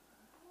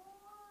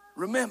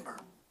 Remember.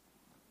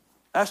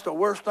 That's the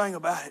worst thing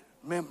about it,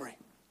 memory.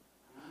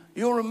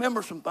 You'll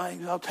remember some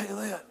things, I'll tell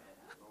you that.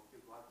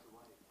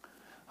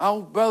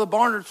 Old Brother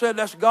Barnard said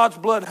that's God's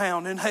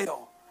bloodhound in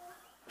hell.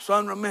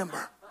 Son,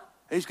 remember.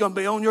 He's going to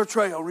be on your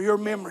trail, your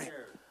memory.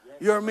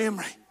 Your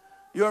memory,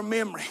 your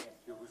memory,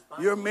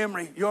 your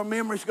memory, your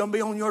memory's going to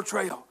be on your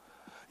trail.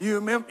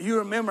 You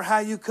remember how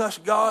you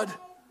cussed God.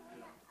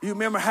 You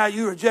remember how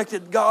you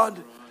rejected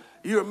God.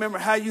 You remember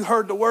how you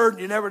heard the word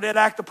and you never did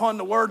act upon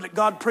the word that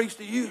God preached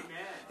to you.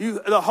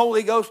 The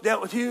Holy Ghost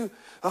dealt with you.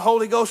 The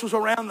Holy Ghost was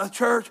around the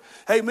church.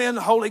 Amen.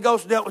 The Holy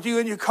Ghost dealt with you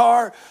in your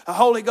car. The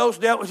Holy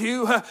Ghost dealt with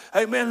you.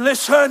 Amen.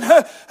 Listen,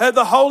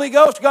 the Holy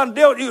Ghost is going to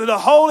deal with you. The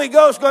Holy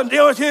Ghost is going to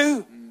deal with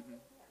you.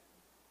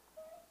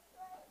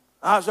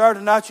 I was there the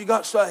night you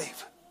got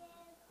saved.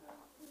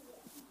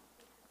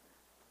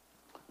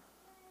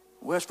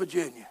 West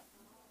Virginia.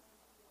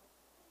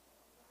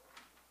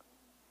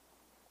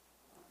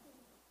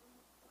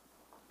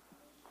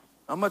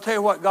 I'm going to tell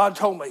you what God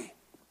told me.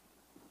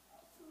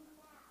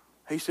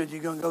 He said,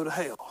 you're going to go to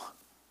hell.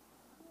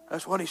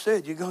 That's what he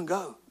said, you're going to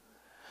go.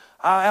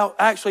 I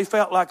actually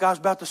felt like I was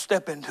about to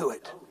step into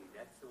it.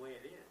 That's the way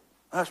it is.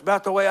 That's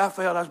about the way I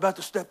felt. I was about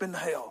to step into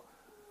hell.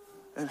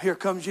 And here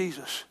comes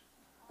Jesus.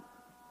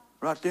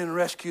 Right then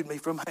rescued me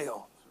from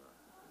hell.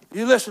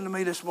 You listen to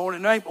me this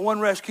morning. There ain't but one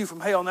rescue from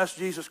hell, and that's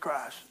Jesus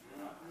Christ.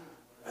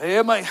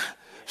 Amen.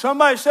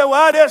 Somebody said,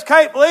 well, I just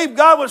can't believe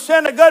God would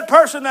send a good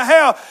person to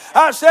hell.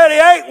 I said he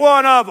ain't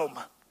one of them.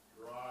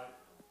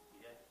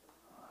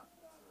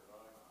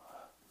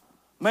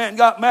 Man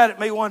got mad at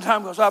me one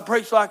time because I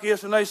preached like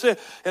this, and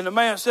the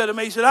man said to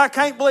me, he said, I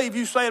can't believe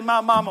you saying my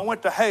mama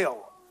went to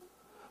hell.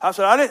 I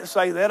said, I didn't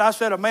say that. I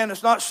said a man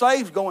that's not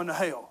saved is going to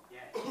hell.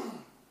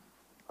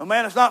 A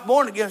man that's not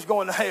born again is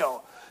going to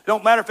hell.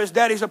 Don't matter if his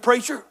daddy's a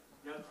preacher.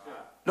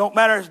 Don't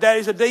matter if his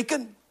daddy's a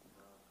deacon.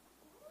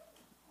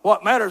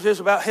 What matters is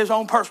about his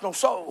own personal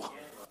soul.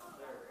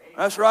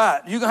 That's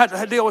right. You're going to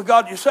have to deal with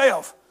God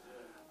yourself.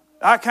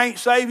 I can't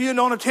save you and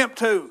don't attempt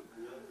to.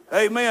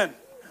 Amen.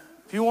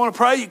 If you want to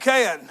pray, you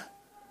can.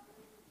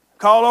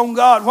 Call on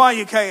God while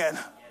you can.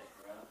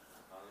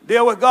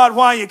 Deal with God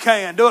while you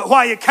can. Do it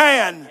while you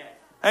can.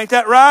 Ain't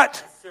that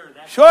right?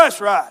 Sure,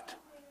 that's right.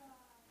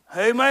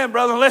 Amen,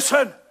 brother.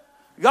 Listen.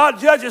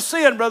 God judges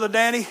sin, Brother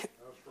Danny.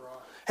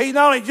 He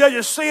not only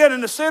judges sin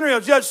in the sinner,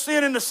 he'll judge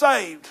sin in the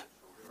saved.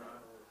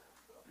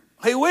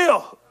 He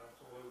will.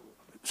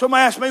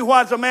 Somebody asked me,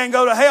 why does a man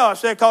go to hell? I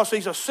said, because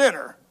he's a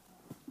sinner.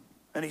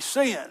 And he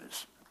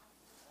sins.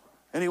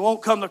 And he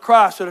won't come to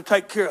Christ to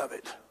take care of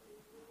it.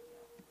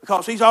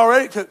 Because he's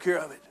already took care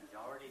of it.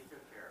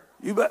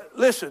 You bet.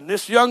 Listen,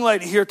 this young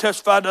lady here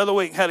testified the other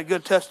week and had a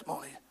good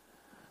testimony.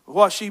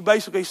 What she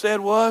basically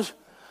said was,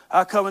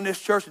 I come in this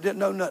church and didn't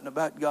know nothing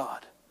about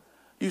God.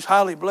 You was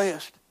highly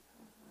blessed.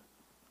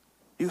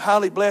 You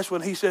highly blessed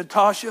when he said,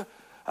 Tasha,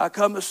 I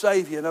come to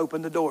save you and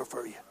open the door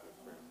for you.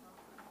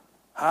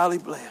 Highly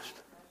blessed.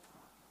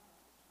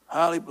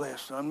 Highly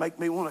blessed, son. Make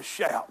me want to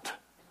shout.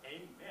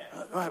 Amen.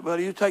 All right,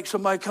 buddy, you take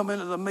somebody come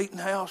into the meeting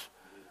house,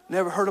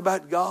 never heard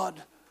about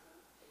God,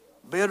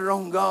 bitter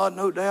on God,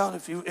 no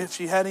doubt. If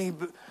she had any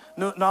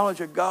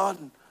knowledge of God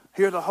and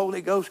hear the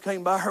Holy Ghost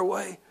came by her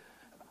way,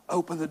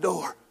 open the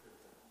door,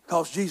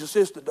 because Jesus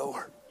is the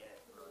door.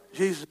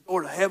 Jesus is the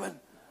door to heaven.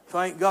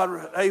 Thank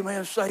God.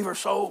 Amen. Save her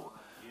soul.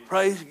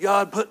 Praise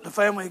God. Put the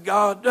family of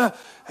God.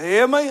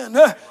 Amen.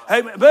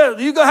 Amen. But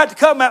you're going to have to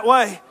come that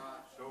way.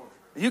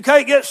 You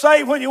can't get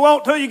saved when you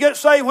want to. You get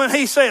saved when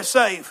He says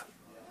save.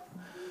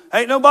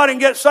 Ain't nobody can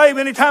get saved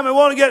anytime they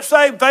want to get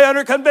saved. If they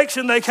under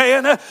conviction, they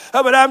can.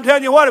 But I'm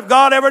telling you what, if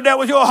God ever dealt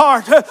with your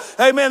heart,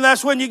 amen,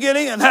 that's when you get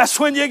in. That's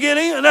when you get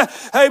in.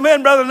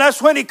 Amen, brother. And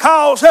that's when He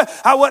calls.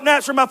 I wouldn't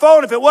answer my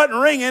phone if it wasn't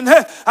ringing.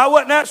 I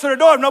wouldn't answer the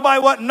door if nobody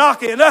wasn't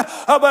knocking.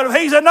 But if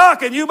He's a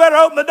knocking, you better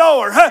open the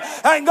door.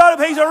 Ain't God,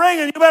 if He's a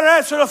ringing, you better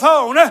answer the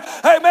phone.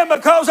 Amen,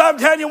 because I'm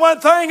telling you one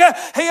thing,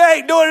 He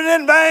ain't doing it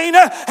in vain.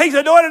 He's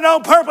doing it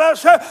on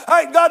purpose.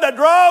 Ain't God to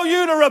draw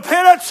you to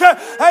repentance.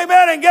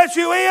 Amen, and get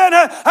you in.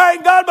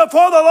 Thank God,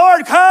 before the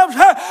Lord comes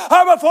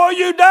or before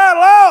you die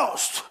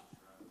lost.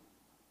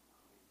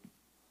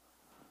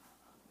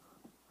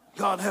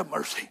 God have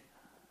mercy.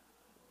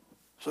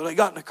 So they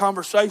got in a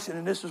conversation,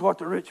 and this is what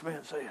the rich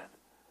man said.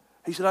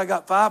 He said, I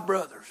got 5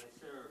 brothers.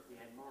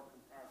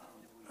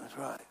 That's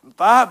right.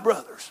 5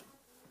 brothers.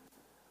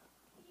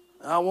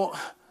 And I want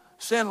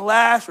send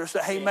Lazarus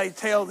that he may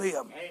tell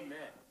them. Amen.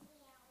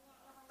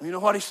 You know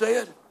what he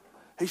said?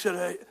 He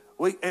said,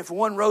 hey, if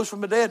one rose from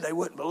the dead, they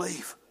wouldn't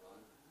believe.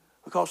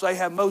 Because they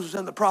have Moses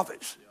and the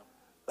prophets.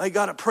 They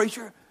got a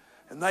preacher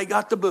and they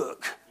got the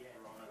book.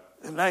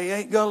 And they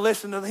ain't going to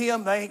listen to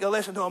him. They ain't going to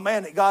listen to a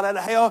man that got out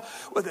of hell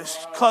with his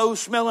clothes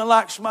smelling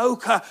like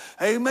smoke.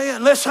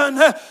 Amen. Listen,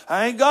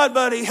 I ain't God,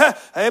 buddy.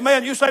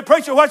 Amen. You say,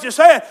 preacher, what you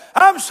saying?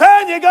 I'm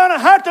saying you're going to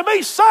have to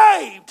be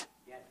saved.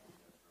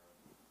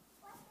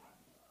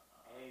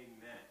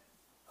 Amen.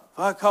 If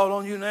I called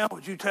on you now,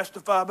 would you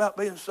testify about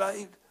being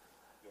saved?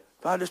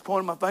 If I just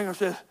pointed my finger and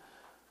said,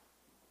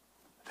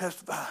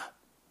 testify.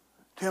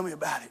 Tell me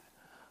about it.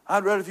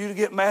 I'd rather for you to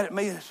get mad at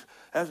me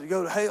as to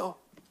go to hell.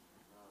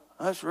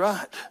 That's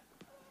right.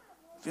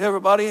 If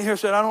everybody in here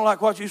said, I don't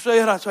like what you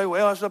said, I'd say,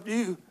 well, that's up to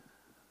you.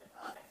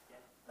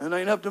 It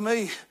ain't up to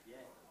me.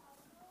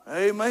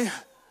 Amen.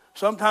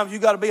 Sometimes you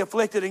got to be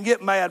afflicted and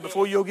get mad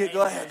before you'll get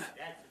glad.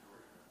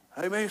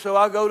 Amen. So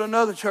I go to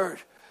another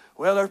church.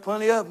 Well, there's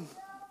plenty of them.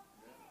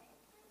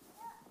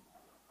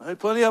 There's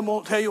plenty of them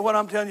won't tell you what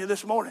I'm telling you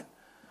this morning.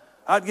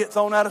 I'd get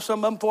thrown out of some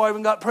of them before I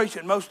even got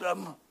preaching, most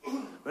of them.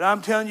 But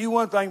I'm telling you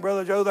one thing,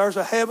 Brother Joe, there's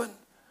a heaven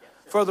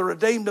for the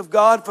redeemed of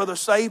God, for the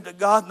saved of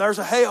God, and there's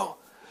a hell.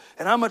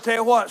 And I'm going to tell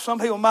you what, some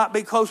people might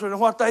be closer than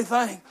what they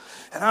think.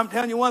 And I'm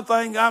telling you one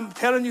thing, I'm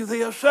telling you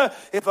this,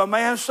 if a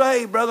man's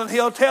saved, brother,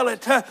 he'll tell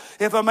it.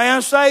 If a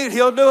man's saved,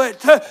 he'll do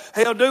it.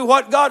 He'll do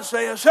what God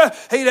says.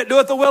 He that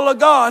doeth the will of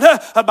God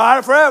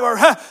abideth forever.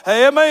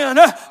 Amen.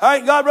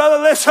 Ain't God,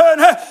 brother, listen.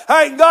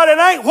 Ain't God, it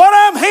ain't what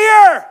I'm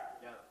here.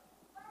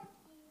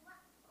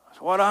 That's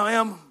what I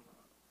am.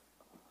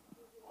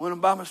 When I'm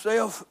by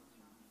myself,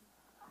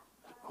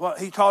 what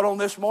he taught on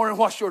this morning,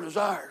 what's your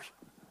desires?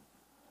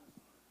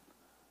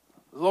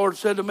 The Lord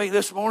said to me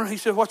this morning, He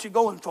said, what you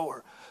going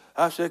for?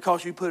 I said,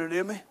 because you put it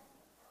in me.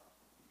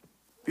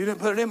 If you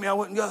didn't put it in me, I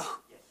wouldn't go.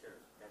 Yes, sir.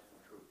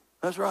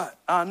 That's right.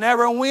 I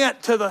never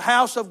went to the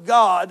house of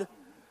God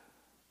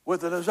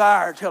with a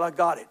desire till I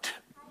got it.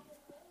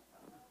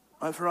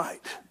 That's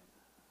right.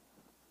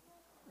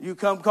 You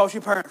come because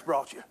your parents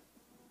brought you.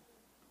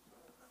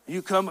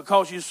 You come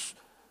because you're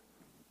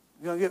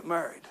going to get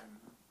married.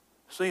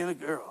 Seeing a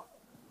girl.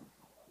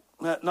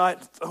 That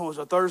night, it was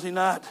a Thursday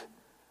night.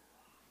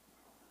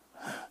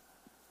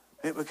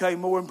 It became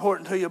more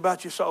important to you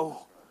about your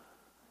soul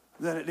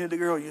than it did the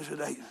girl you used to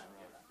date.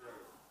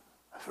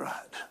 That's right.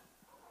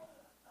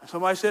 And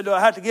somebody said, do I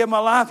have to give my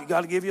life? You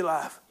got to give your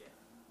life.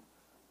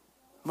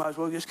 Might as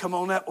well just come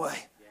on that way.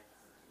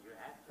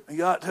 You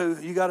got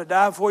to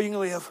die before you can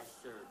live.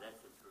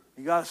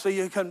 You got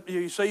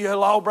to see you're a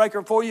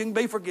lawbreaker before you can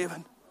be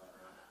forgiven.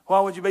 Why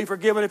would you be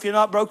forgiven if you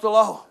not broke the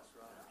law?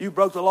 You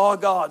broke the law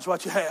of God. That's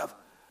what you have.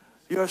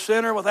 You're a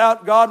sinner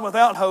without God and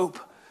without hope.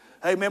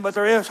 Amen. But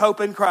there is hope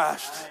in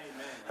Christ.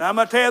 And I'm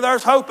going to tell you,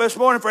 there's hope this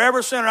morning for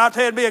every sinner. I'll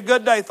tell you, it'd be a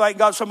good day. Thank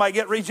God somebody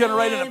get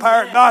regenerated in the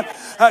power of God.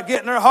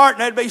 Get in their heart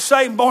and they'd be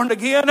saved and born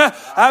again.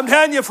 I'm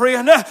telling you,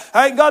 friend,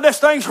 thank God this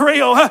thing's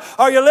real.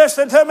 Are you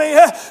listening to me?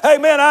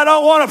 Amen. I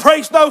don't want to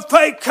preach no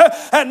fake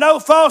and no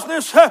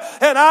falseness.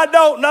 And I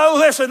don't know.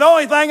 Listen, the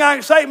only thing I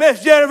can say,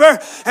 Miss Jennifer,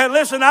 and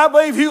listen, I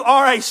believe you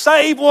are a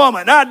saved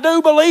woman. I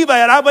do believe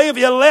that. I believe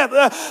you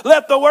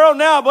left the world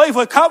now. I believe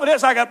with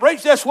confidence I can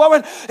preach this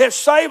woman is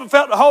saved and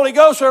felt the Holy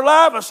Ghost in her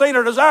life. I've seen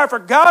her desire for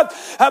God.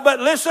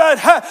 But listen,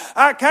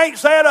 I can't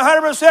say it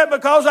 100%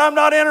 because I'm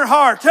not in her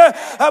heart.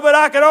 But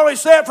I can only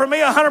say it for me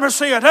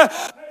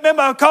 100%.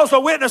 Because the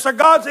witness of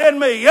God's in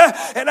me.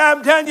 And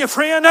I'm telling you,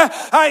 friend,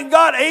 I ain't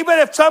got, even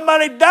if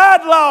somebody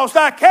died lost,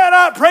 I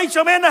cannot preach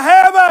them into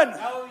heaven.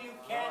 No, you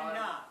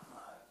cannot.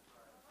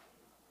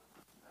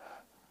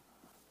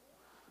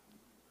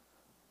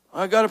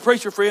 I got a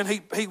preacher friend. He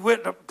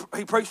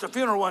preached a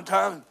funeral one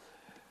time.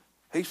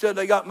 He said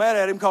they got mad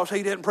at him because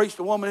he didn't preach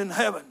the woman in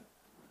heaven.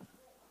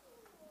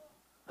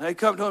 And they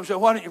come to him and said,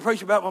 "Why didn't you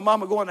preach about my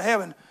mama going to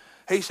heaven?"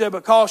 He said,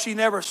 "Because she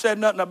never said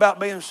nothing about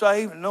being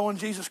saved and knowing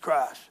Jesus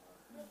Christ.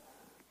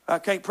 I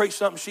can't preach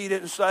something she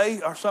didn't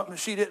say or something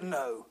she didn't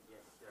know.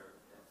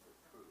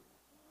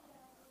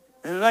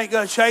 And it ain't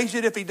going to change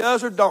it if he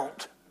does or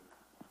don't.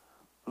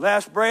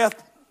 Last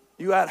breath,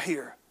 you out of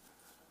here."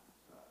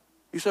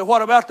 You say,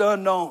 "What about the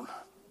unknown?"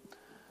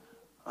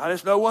 I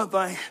just know one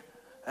thing.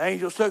 The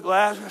angels took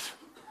Lazarus,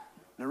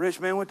 and the rich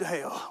man went to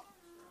hell.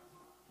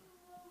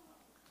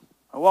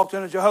 I walked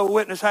in a Jehovah's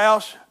Witness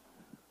house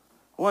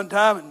one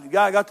time, and the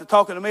guy got to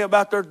talking to me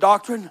about their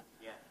doctrine.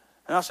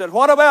 And I said,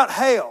 "What about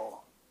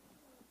hell?"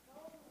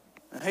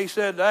 And he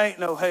said, "There ain't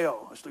no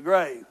hell. It's the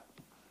grave."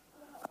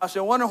 I said,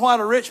 "I wonder why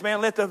the rich man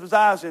lifted up his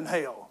eyes in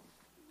hell."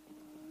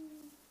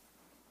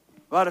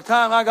 By the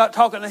time I got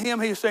talking to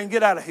him, he was saying,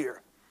 "Get out of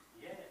here."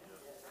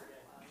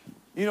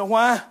 You know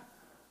why?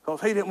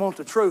 Because he didn't want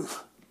the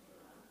truth.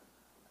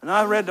 And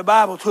I read the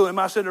Bible to him.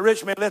 I said, the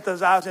rich man lifted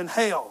his eyes in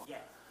hell.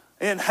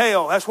 In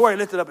hell. That's where he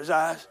lifted up his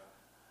eyes.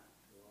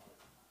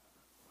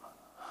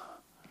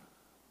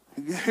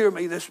 You hear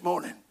me this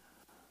morning?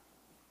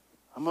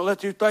 I'm going to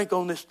let you think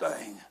on this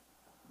thing.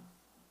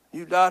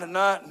 You die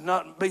tonight and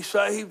not be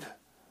saved,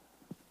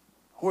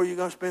 where are you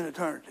going to spend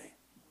eternity?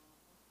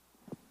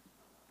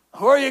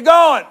 Where are you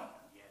going?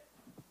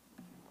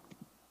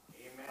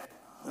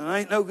 It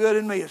ain't no good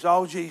in me. It's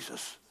all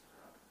Jesus.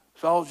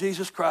 It's all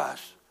Jesus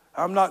Christ.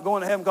 I'm not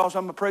going to heaven because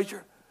I'm a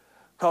preacher,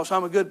 because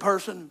I'm a good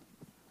person,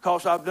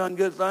 because I've done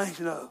good things.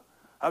 No.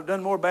 I've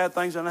done more bad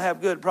things than I have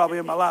good probably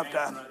in my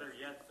lifetime.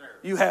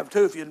 You have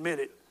too if you admit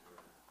it.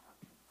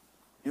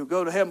 You'll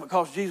go to heaven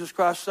because Jesus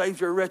Christ saves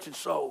your wretched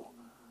soul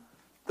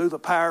through the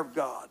power of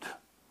God.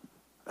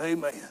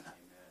 Amen.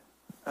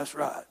 That's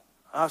right.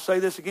 I'll say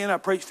this again. I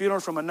preach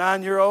funerals from a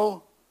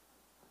 9-year-old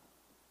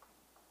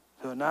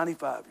to a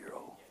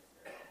 95-year-old.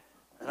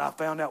 And I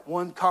found out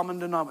one common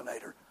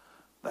denominator.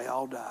 They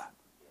all die.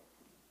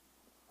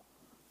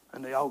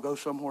 And they all go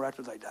somewhere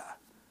after they die.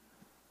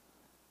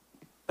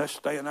 Let's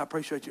stay, and I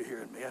appreciate you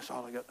hearing me. That's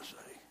all I got to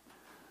say.